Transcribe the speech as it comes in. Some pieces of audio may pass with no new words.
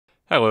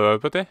Hello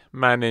everybody,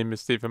 my name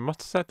is Stephen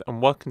Mutterset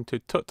and welcome to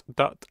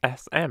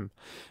tut.sm.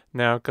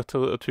 Now I've got a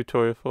little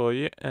tutorial for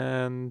you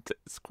and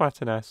it's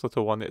quite a nice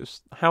little one.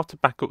 It's how to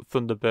back up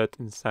Thunderbird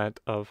inside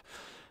of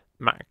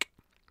Mac.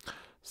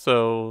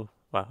 So,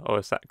 well,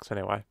 OSX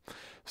anyway.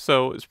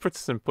 So it's pretty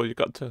simple. You've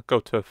got to go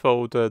to a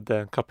folder,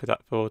 then copy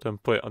that folder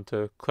and put it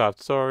onto cloud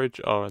storage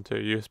or onto a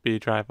USB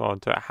drive or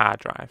onto a hard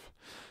drive.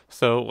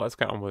 So let's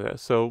get on with it.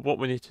 So what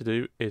we need to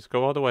do is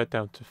go all the way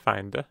down to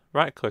Finder,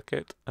 right click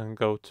it and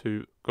go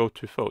to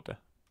folder.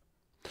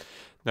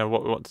 Now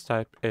what we want to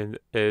type in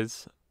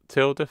is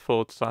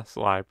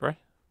 ~library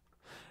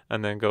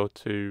and then go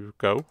to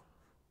go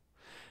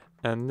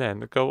and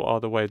then go all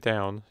the way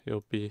down.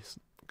 You'll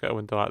get a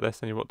window like this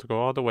and you want to go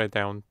all the way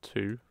down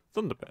to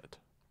Thunderbird.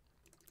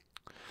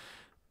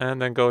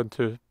 And then go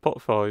into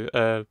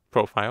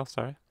profile,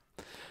 sorry.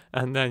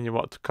 And then you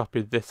want to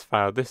copy this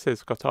file. This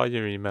has got all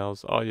your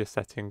emails, all your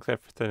settings,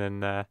 everything in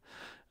there.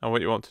 And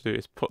what you want to do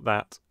is put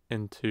that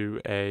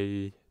into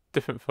a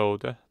different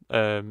folder,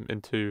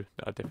 onto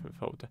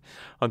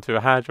a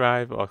hard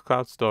drive or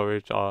cloud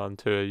storage or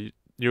onto a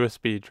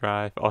USB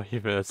drive or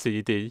even a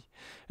CD,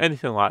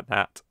 anything like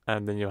that,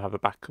 and then you'll have a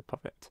backup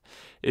of it.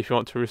 If you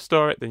want to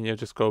restore it, then you'll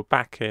just go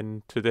back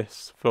into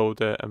this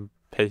folder and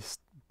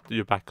paste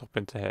your backup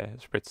into here.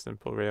 It's pretty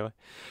simple, really.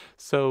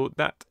 So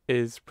that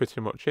is pretty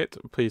much it.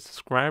 Please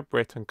subscribe,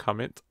 rate and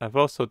comment. I've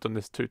also done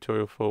this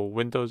tutorial for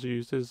Windows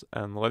users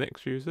and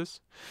Linux users,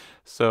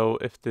 so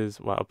if there's,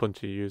 well, a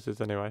bunch of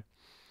users anyway,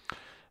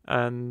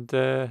 and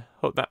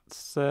hope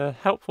that's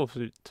helpful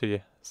to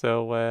you.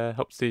 So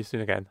hope to see you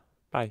soon again.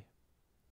 Bye.